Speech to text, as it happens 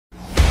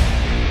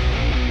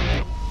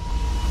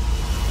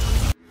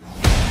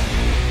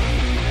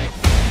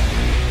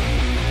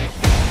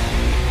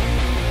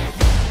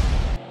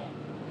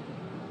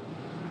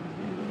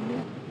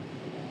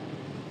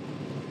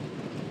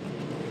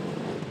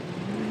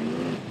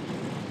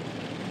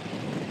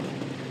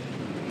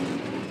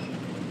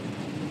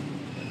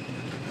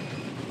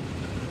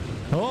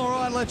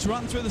let's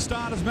run through the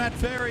starters. Matt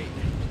Ferry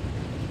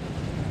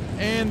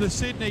and the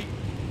Sydney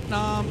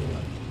number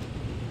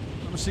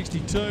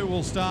 62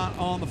 will start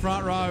on the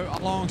front row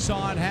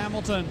alongside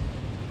Hamilton,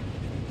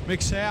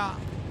 Mick Sauer,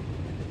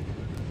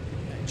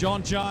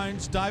 John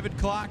Jones, David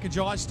Clark and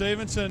Jai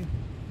Stevenson.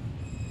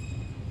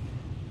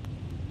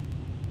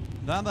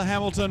 Another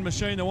Hamilton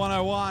machine, the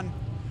 101.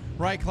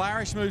 Ray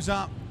Clarish moves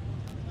up.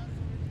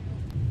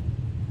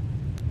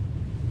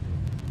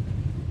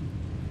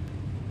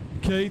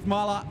 Keith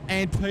Muller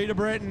and Peter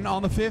Breton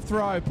on the 5th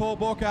row. Paul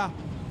Booker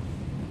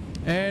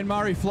and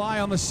Murray Flay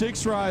on the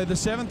 6th row. The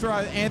 7th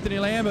row, Anthony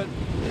Lambert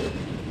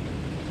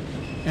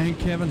and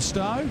Kevin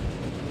Stowe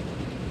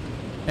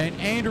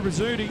and Andrew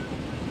Bazzuti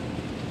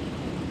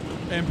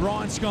and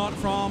Brian Scott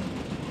from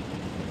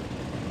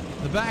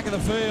the back of the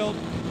field.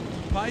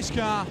 Pace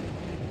car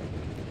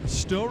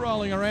still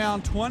rolling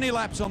around, 20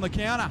 laps on the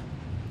counter.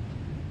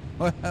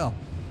 Well,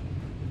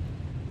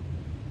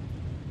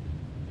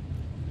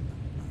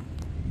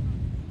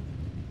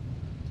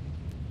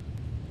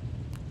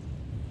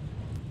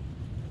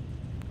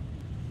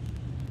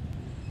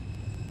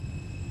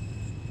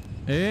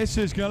 this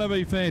is going to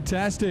be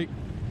fantastic.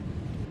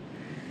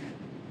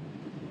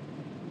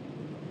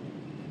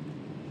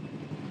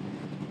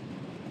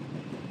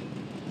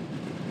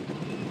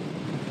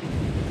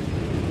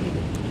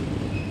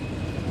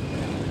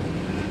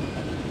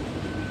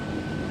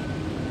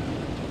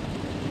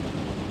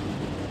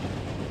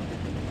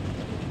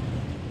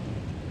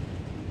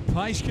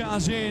 Pace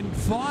cars in,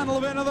 final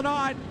event of the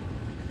night.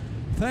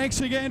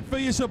 Thanks again for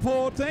your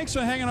support. Thanks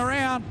for hanging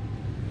around.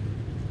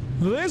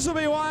 This will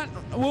be one,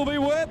 will be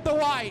worth the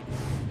wait.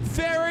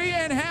 Ferry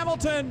and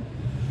Hamilton,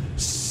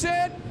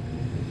 set,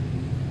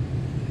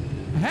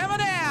 hammer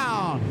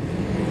down.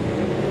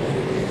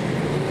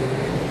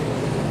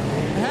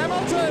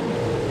 Hamilton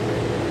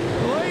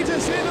leads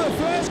us into the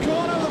first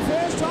corner for the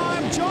first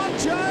time. John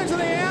Jones on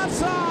the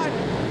outside.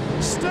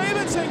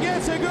 Stevenson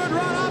gets a good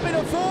run up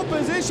into 4th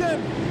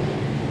position.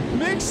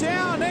 Mick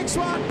Sauer, next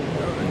one.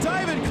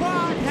 David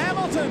Clark,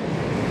 Hamilton.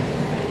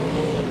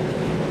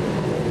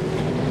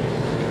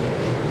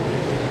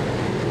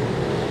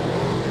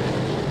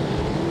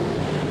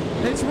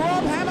 It's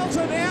Rob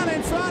Hamilton out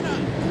in front.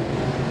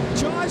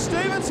 Jai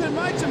Stevenson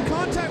made some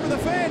contact with the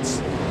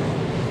fence.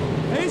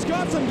 He's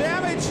got some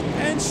damage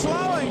and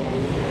slowing.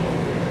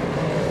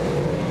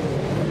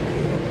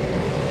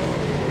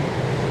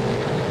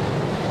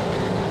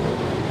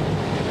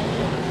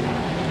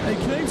 He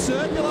keeps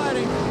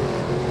circulating.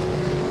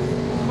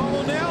 But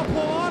will now pull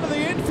on to the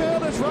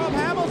infield as Rob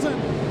Hamilton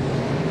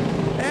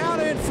out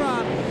in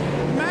front.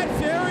 Matt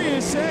Ferry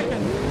is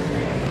second.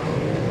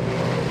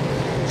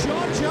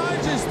 John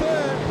Jones is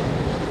third.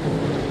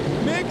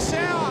 Mick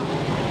Sauer,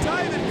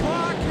 David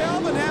Clark,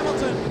 Kelvin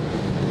Hamilton,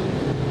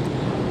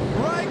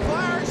 Ray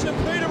Clarish and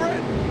Peter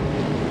Breton,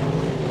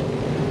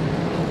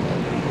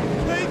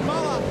 Keith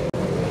Muller,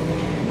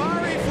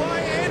 Murray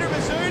Flay, Andrew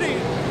Bazzuti,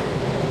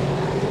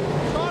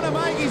 trying to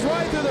make his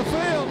way through the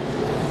field.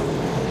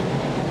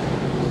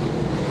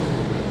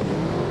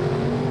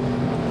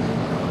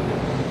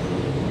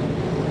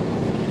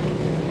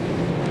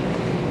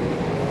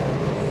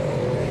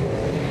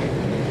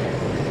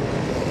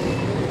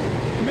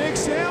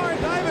 Sauer and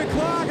David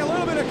Clark, a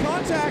little bit of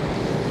contact.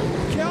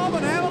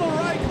 Kelvin Hamilton,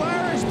 Ray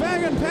Clarish,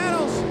 banging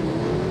panels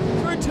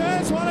through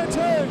turns 1 and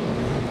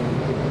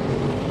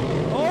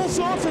 2. All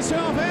sorts of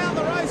stuff out.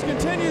 The race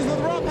continues with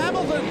Rob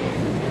Hamilton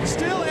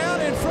still out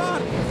in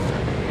front.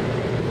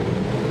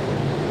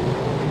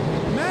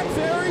 Matt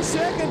Ferry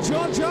second,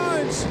 John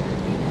Jones.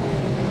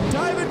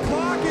 David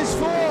Clark is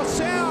 4th,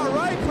 Sauer,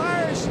 Ray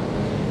Clarish,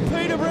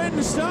 Peter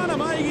Breton starting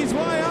to make his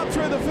way up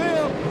through the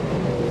field.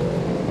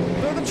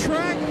 But the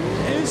track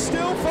is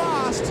still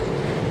fast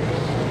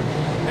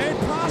and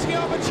passing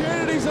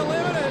opportunities are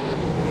limited.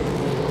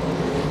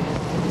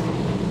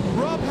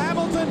 Rob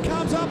Hamilton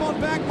comes up on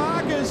back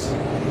markers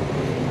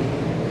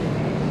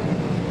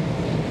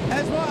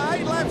as we're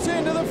 8 laps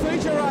into the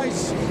feature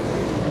race.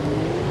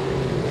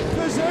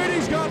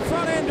 Pazzuti's got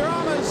front end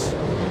dramas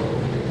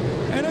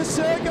and is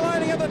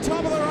circulating at the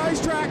top of the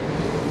racetrack.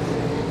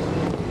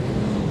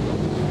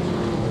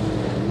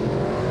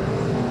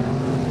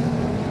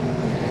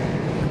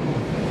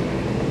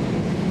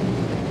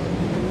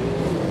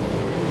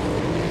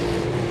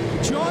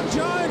 John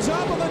Jones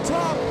up on the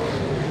top.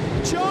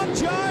 John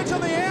Jones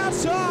on the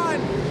outside.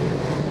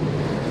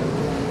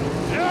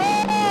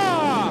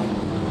 Ah!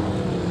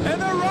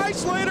 And the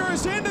race leader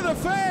is into the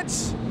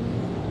fence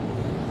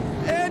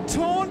and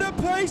torn to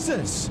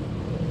pieces.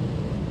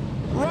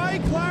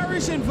 Ray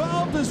Clarish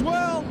involved as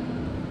well.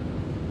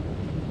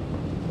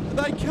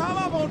 They come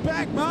up on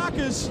back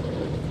markers.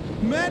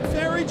 Matt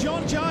Ferry,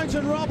 John Jones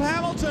and Rob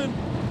Hamilton.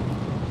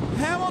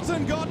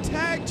 Hamilton got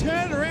tagged,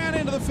 turned around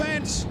into the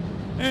fence,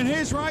 and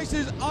his race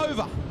is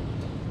over.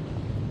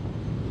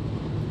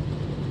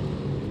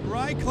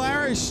 Ray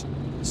Clarish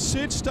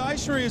sits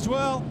stationary as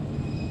well.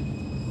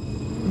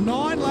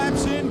 9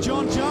 laps in,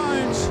 John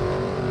Jones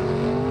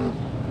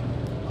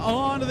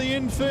onto the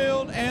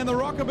infield, and the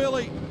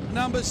Rockabilly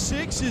number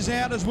 6 is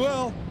out as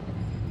well.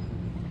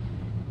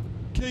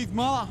 Keith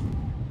Muller.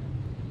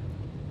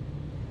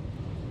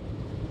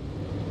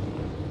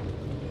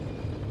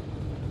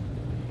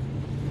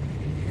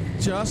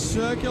 Just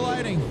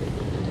circulating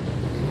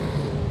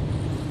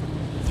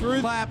through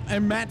the lap,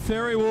 and Matt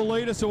Ferry will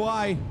lead us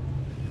away.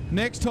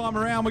 Next time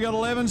around, we got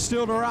 11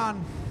 still to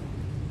run.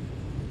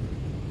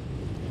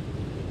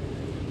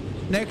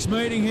 Next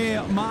meeting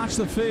here, March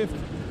the 5th.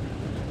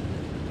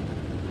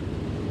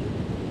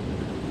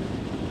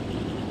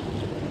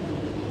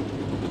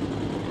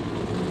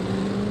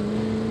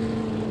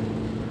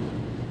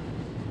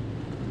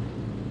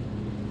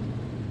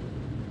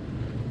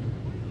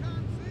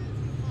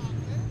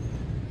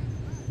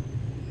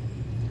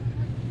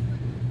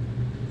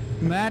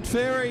 Matt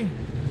Ferry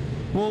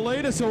will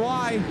lead us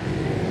away.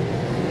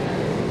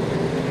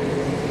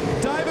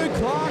 David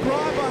Clark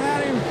right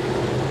behind him.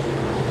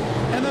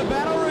 And the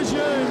battle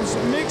resumes.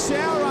 Mick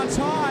Sauer runs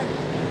high.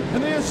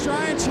 And the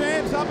Australian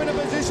champs up into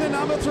position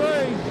number 3.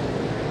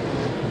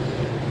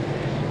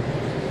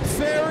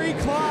 Ferry,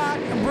 Clark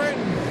and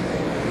Britton.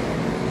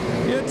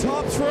 Your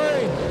top 3.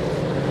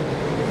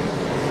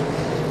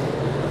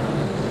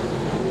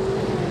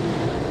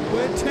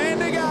 With 10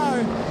 to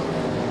go.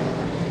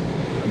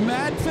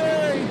 Matt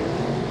Ferry,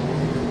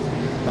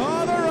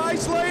 oh, the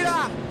race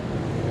leader.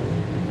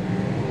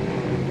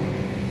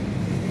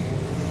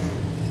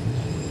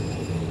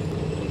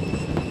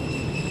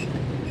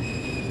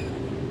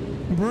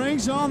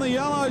 Brings on the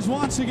yellows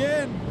once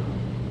again.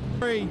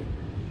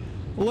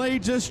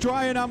 Leads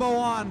Australia number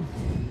 1.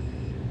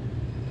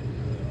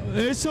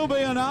 This will be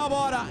a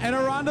nail-biter and a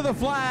run to the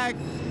flag.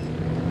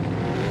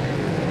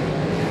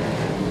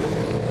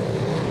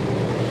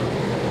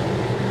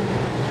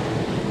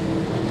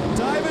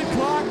 David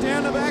Clark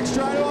down the back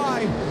straight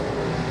away.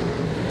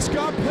 It's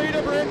got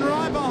Peter Britton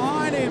right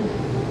behind him.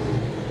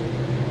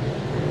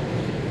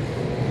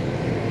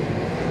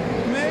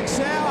 Mick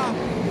Sauer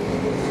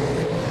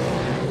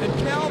and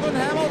Calvin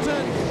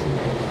Hamilton.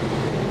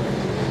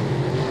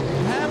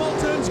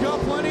 Hamilton's got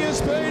plenty of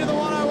speed in the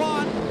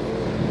 101.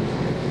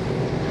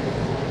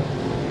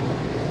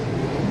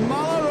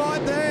 Muller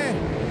right there.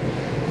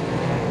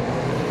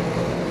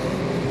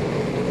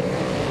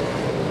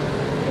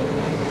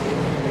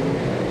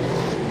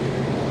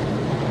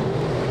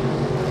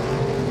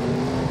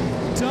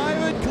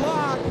 David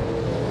Clark,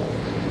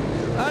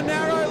 a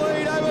narrow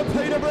lead over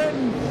Peter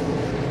Britton.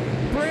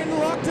 Britton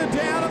locked it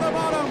down at the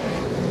bottom.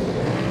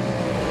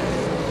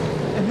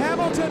 And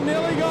Hamilton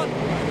nearly got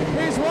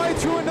his way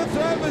through into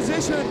 3rd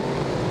position.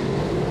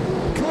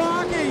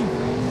 Clarkie,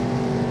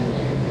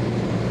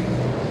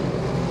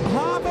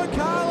 half a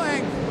car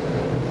length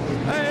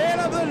ahead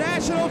of the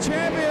national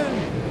champion.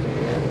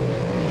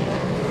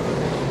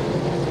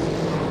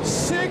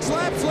 6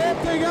 laps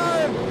left to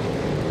go.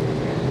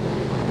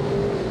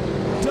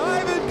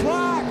 David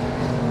Clark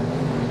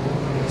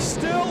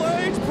still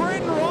leads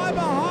Britton right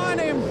behind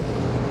him.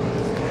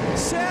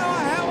 Sauer,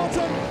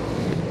 Hamilton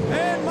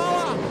and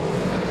Muller.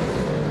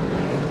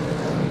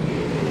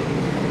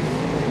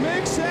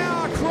 Mick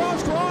Sauer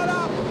crossed right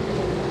up.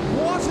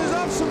 Washes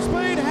up some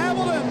speed.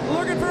 Hamilton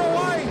looking for a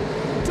way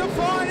to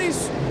find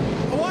his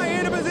way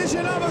into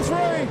position number 3.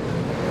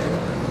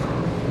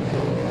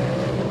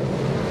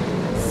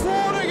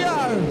 4 to go.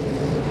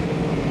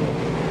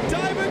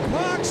 David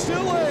Clark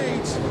still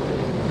leads.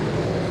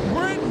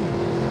 Britton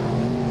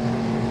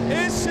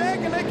is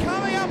second. They're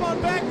coming up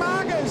on back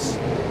markers.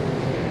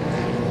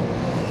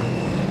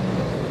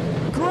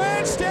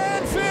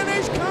 Grandstand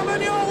finish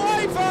coming your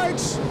way,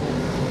 folks.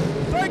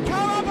 They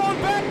come up on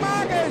back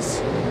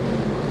markers.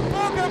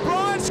 Booker,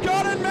 Brian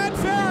Scott and Matt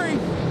Ferry.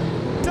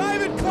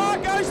 David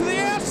Clark goes to the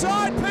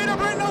outside. Peter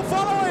Britton will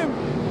follow him.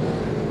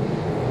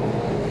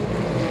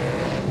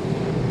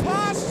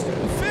 Past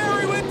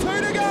Ferry with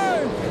 2 to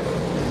go.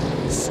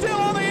 Still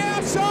on the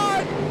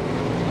outside.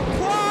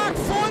 Clark,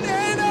 foot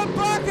and a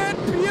bucket.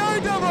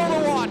 Beautiful to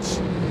watch.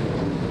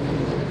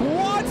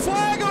 White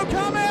flag will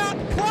come out.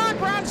 Clark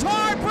runs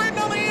high. Britton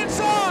on the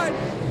inside.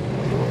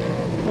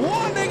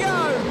 1 to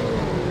go.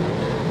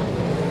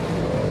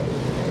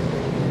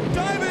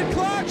 David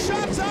Clark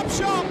shuts up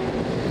shop.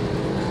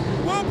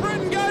 Will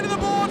Britton go to the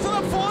boards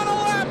for the final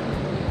lap?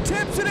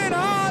 Tips it in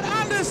hard,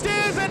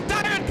 understeers, and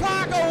David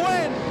Clark will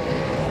win.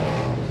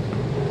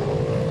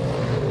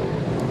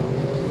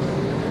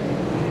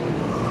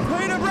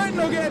 Peter Britton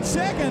will get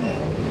second.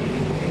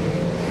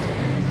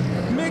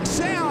 Mick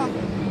Sauer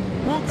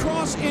will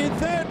cross in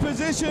 3rd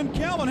position.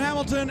 Calvin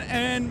Hamilton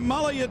and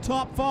Muller your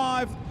top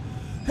 5.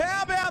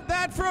 How about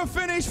that for a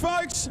finish,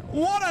 folks?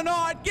 What a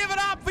night. Give it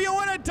up for your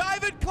winner,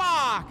 David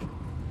Clark.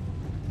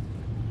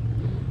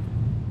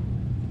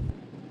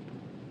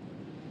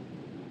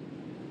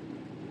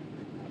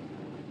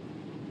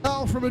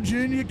 From a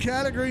junior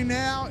category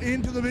now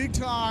into the big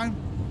time.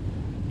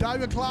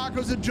 David Clark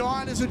was a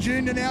giant as a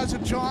junior, now is a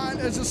giant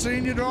as a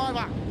senior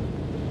driver.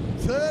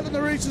 3rd in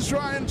the Reach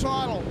Australian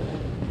title.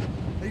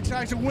 He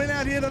takes a win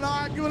out here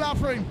tonight. Give it up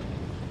for him.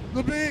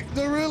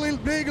 The really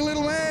big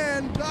little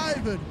man,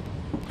 David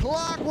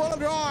Clark. What a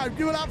drive.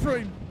 Give it up for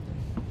him.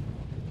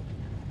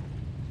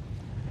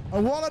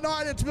 And what a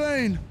night it's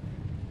been.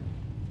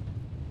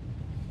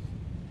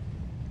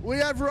 We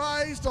have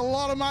raised a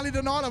lot of money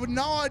tonight. I have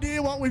no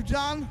idea what we've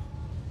done.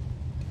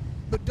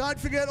 But don't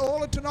forget,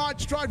 all of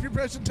tonight's trophy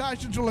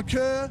presentations will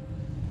occur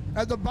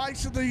at the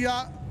base of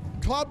the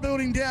club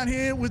building down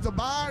here with the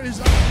bar is